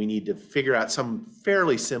 And we need to figure out some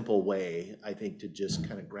fairly simple way, I think, to just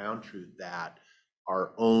kind of ground truth that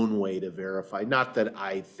our own way to verify. Not that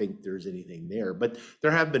I think there's anything there, but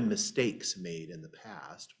there have been mistakes made in the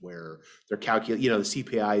past where they're calculating, the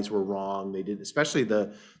CPIs were wrong. They didn't, especially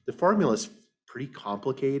the formula's pretty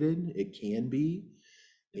complicated. It can be.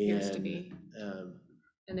 Appears to be.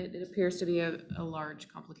 And it appears to be a large,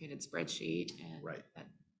 complicated spreadsheet, and Right. that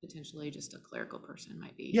potentially just a clerical person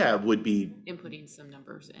might be. Yeah, it would be Inputting some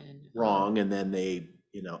numbers in. wrong, and then they,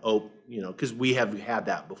 because we have had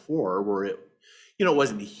that before where it, it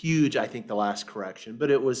wasn't huge, I think, the last correction,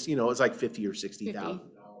 but it was, it was like $50,000 or $60,000.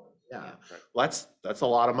 Yeah, well, that's a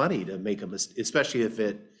lot of money to make a mistake, especially if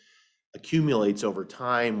it accumulates over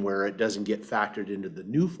time where it doesn't get factored into the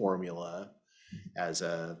new formula as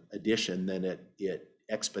a addition, then it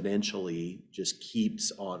exponentially just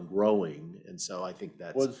keeps on growing. And so I think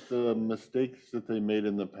that's. Was the mistakes that they made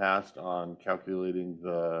in the past on calculating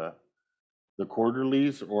the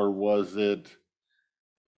quarterlies, or was it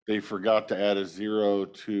they forgot to add a 0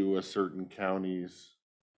 to a certain county's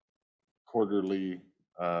quarterly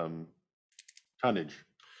tonnage?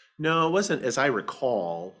 No, it wasn't, as I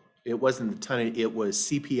recall, it wasn't the tonnage, it was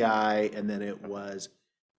CPI, and then it was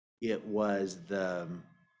the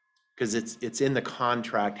because it's in the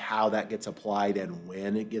contract how that gets applied and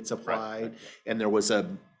when it gets applied. And there was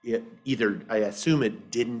either, I assume it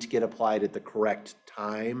didn't get applied at the correct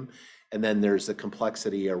time. And then there's the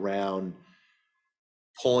complexity around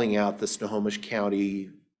pulling out the Snohomish County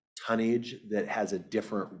tonnage that has a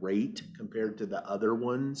different rate compared to the other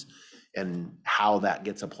ones, and how that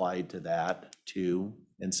gets applied to that too.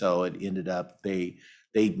 And so it ended up, they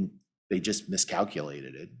just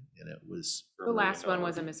miscalculated it, and it was. The last one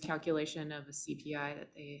was a miscalculation of a CPI that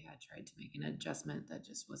they had tried to make an adjustment that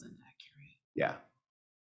just wasn't accurate. Yeah.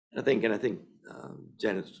 I think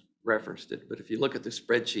Janet's referenced it, but if you look at the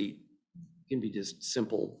spreadsheet, it can be just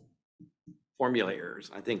simple formula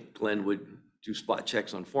errors. I think Glenn would do spot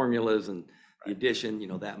checks on formulas and the addition,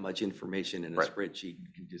 that much information in a spreadsheet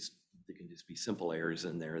there can just be simple errors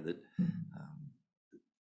in there that.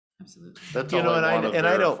 Absolutely. That's You all know, I want to and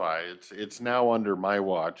I don't- verify. It's now under my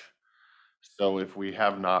watch. So if we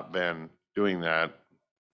have not been doing that,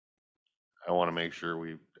 I want to make sure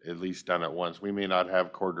we've at least done it once. We may not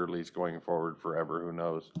have quarterlies going forward forever, who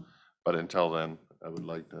knows? But until then, I would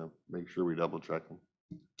like to make sure we double check them.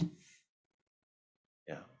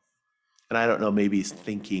 Yeah. And I don't know, maybe he's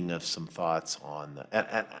thinking of some thoughts on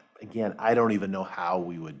and again, I don't even know how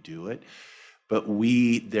we would do it, but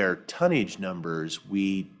their tonnage numbers,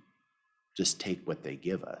 we just take what they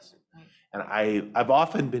give us. Right. And I've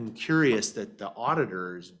often been curious that the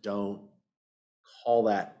auditors don't call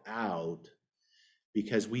that out,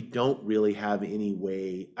 because we don't really have any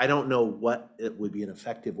way. I don't know what it would be an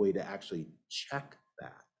effective way to actually check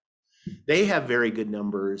that. They have very good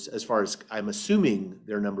numbers, as far as I'm assuming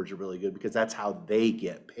their numbers are really good, because that's how they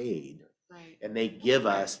get paid. Right. And they give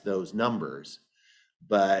us those numbers.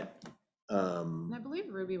 But And I believe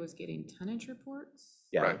Ruby was getting tonnage reports.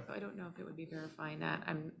 yeah. Right. I don't know if it would be verifying that.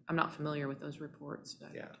 I'm not familiar with those reports,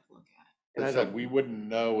 but I Yeah. have to look at it. And I I said, don't- we wouldn't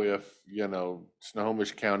know if,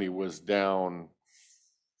 Snohomish County was down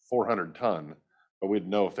 400 ton, but we'd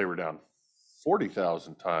know if they were down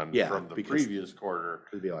 40,000 ton Yeah, from the because previous quarter.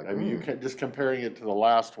 It'd be like, I mean, you can, just comparing it to the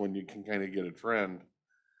last one, you can kind of get a trend,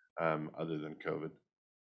 other than COVID.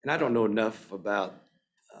 And I don't know enough about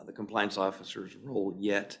the compliance officer's role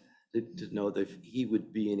yet to know that he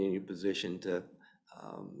would be in any position to,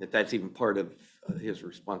 if that's even part of his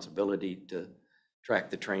responsibility to track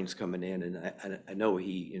the trains coming in. And I know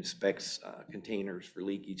he inspects containers for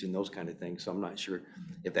leakage and those kind of things, so I'm not sure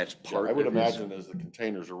if that's part I of would his. imagine as the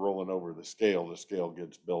containers are rolling over the scale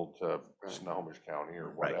gets billed to Right. Snohomish County or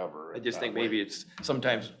Right. whatever. I just that think way. maybe it's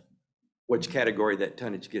sometimes which category that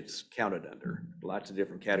tonnage gets counted under. Lots of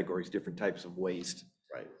different categories, different types of waste.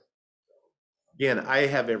 right. Again, I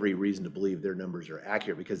have every reason to believe their numbers are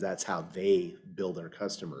accurate, because that's how they bill their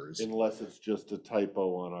customers. Unless it's just a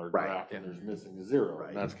typo on our Right. graph and there's missing a zero, Right.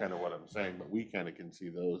 and that's kind of what I'm saying, but we kind of can see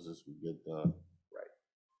those as we get the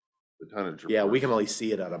tonnage. Yeah, we can reports. only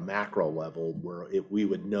see it at a macro level, where we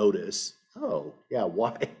would notice, oh, yeah,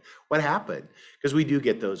 why, what happened? Because we do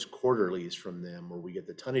get those quarterlies from them, where we get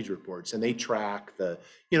the tonnage reports, and they track the,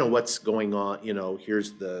 what's going on,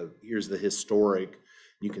 here's the historic,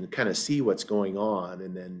 you can kind of see what's going on.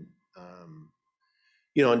 And then,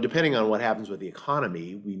 and depending on what happens with the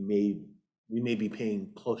economy, we may be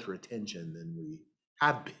paying closer attention than we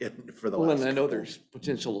have been for the Well, last. and I know couple. there's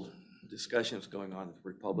potential discussions going on with the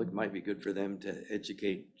Republic. Might be good for them to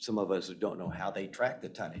educate some of us who don't know how they track the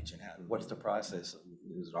tonnage and what's the process.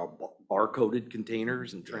 Is it all bar-coded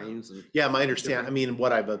containers and trains? And Yeah, my understanding, I mean,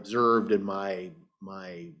 what I've observed in my,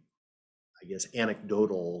 I guess,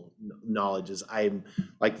 anecdotal knowledge is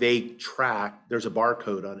they track, there's a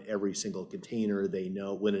barcode on every single container. They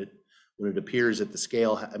know when it appears at the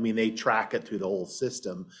scale. I mean, they track it through the whole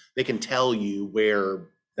system. They can tell you where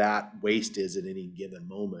that waste is at any given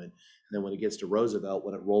moment. And then when it gets to Roosevelt,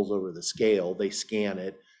 when it rolls over the scale, they scan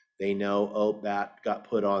it. They know, oh, that got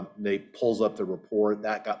put on, they pulls up the report,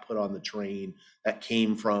 that got put on the train, that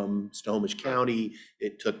came from Snohomish County.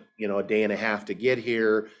 It took, a day and a half to get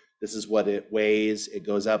here. This is what it weighs. It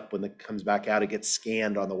goes up when it comes back out, it gets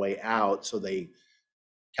scanned on the way out. So they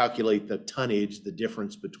calculate the tonnage, the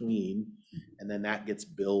difference between, and then that gets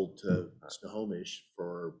billed to Snohomish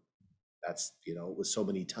for, that's, with so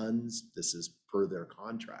many tons, this is per their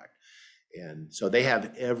contract. And so they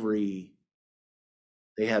have every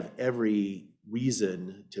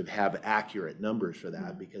reason to have accurate numbers for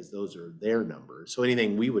that, because those are their numbers. So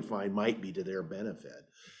anything we would find might be to their benefit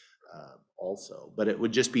also. But it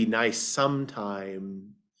would just be nice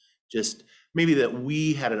sometime, just maybe that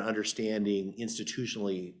we had an understanding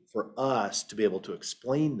institutionally for us to be able to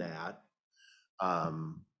explain that,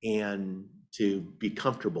 and to be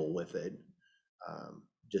comfortable with it,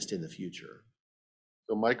 just in the future.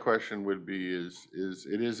 So my question would be it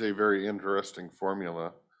is a very interesting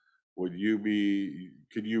formula. Could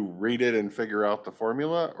you read it and figure out the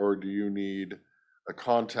formula, or do you need a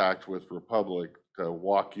contact with Republic to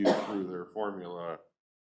walk you through their formula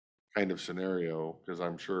kind of scenario? Because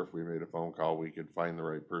I'm sure if we made a phone call, we could find the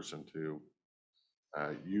right person to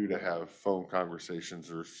have phone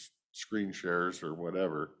conversations or screen shares or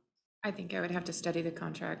whatever. I think I would have to study the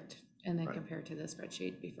contract and then Right. compare it to the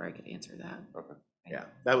spreadsheet before I could answer that. Okay. Yeah,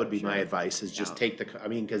 that would be my Sure. advice, is just Yeah. take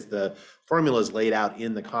because the formula is laid out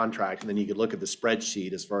in the contract, and then you could look at the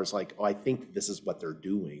spreadsheet as far as like, oh, I think this is what they're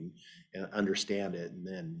doing, and understand it, and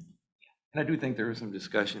then. And I do think there are some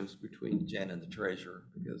discussions between Jen and the treasurer,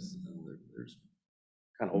 because there's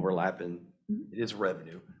kind of overlap in, it is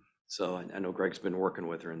revenue. So I know Greg's been working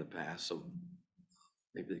with her in the past, so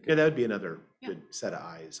maybe they Yeah, could, that would be another Yeah. good set of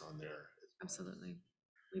eyes on there. Absolutely.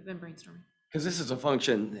 We've been brainstorming. because this is a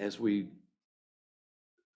function, as we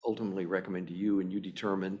ultimately recommend to you, and you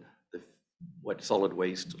determine what solid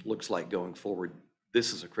waste looks like going forward.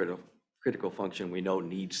 This is a critical function we know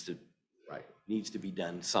needs to be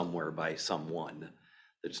done somewhere by someone.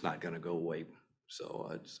 That's not going to go away. So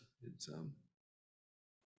it's going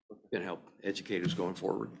to help educators going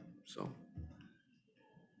forward. So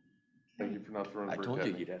Thank you for not throwing a I brick told at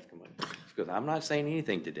you me. you'd have to come on, because I'm not saying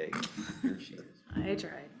anything today. Here she is. I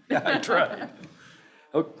tried. Yeah, I tried.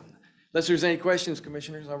 Okay. Unless there's any questions,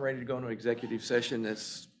 commissioners, I'm ready to go into executive session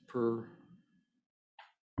as per.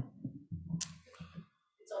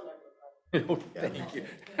 Oh, thank you. Do you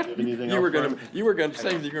have anything You were else, gonna, Brian? you were gonna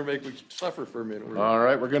say you're gonna make me suffer for a minute. All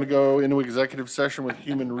right, we're going to go into executive session with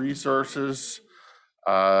Human Resources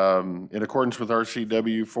in accordance with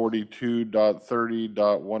RCW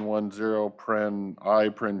 42.30.110 paren I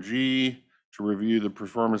paren G to review the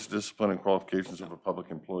performance, discipline, and qualifications of a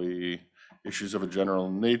public employee. Issues of a general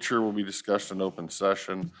nature will be discussed in open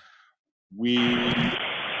session. We do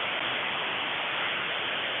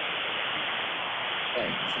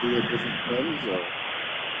we have different pens, or?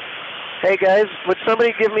 Hey guys, would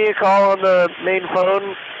somebody give me a call on the main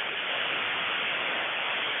phone?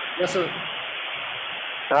 Yes, sir.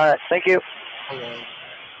 All right, thank you. Is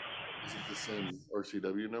it the same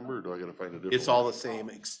RCW number, or do I gotta find a different? It's all the same,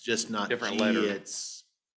 it's just not Different G, letter. it's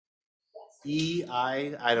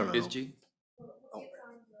I don't know. Is G?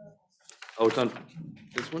 Oh, it's on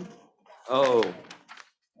this one? Oh.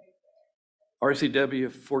 RCW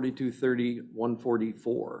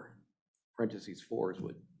 4230-144, parentheses 4 is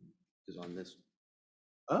what is on this.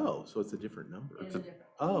 Oh, so it's a different number. It's a-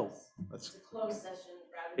 Oh, that's, Closed session.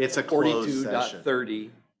 it's a closed session.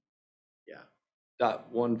 42.30. Yeah.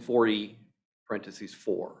 .140, parentheses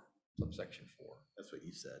 4, subsection 4. That's what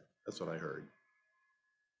you said. That's what I heard.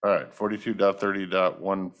 All right,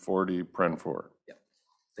 42.30.140 paren 4.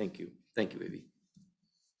 Thank you. Thank you, Ivy.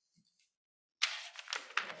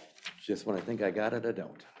 Just when I think I got it, I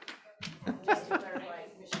don't. Just to clarify,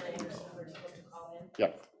 Commissioner Anderson, we're supposed to call in.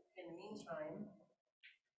 Yep. In the meantime,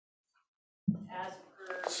 as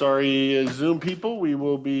per. Sorry, Zoom people, we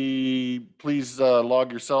will be, please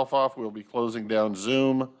log yourself off. We'll be closing down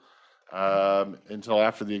Zoom until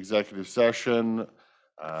after the executive session.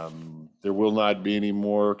 There will not be any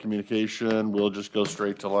more communication. We'll just go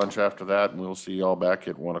straight to lunch after that, and we'll see you all back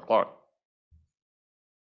at 1 o'clock.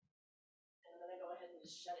 And I'm gonna go ahead and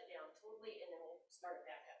just shut it down totally, and then we'll start it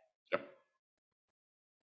back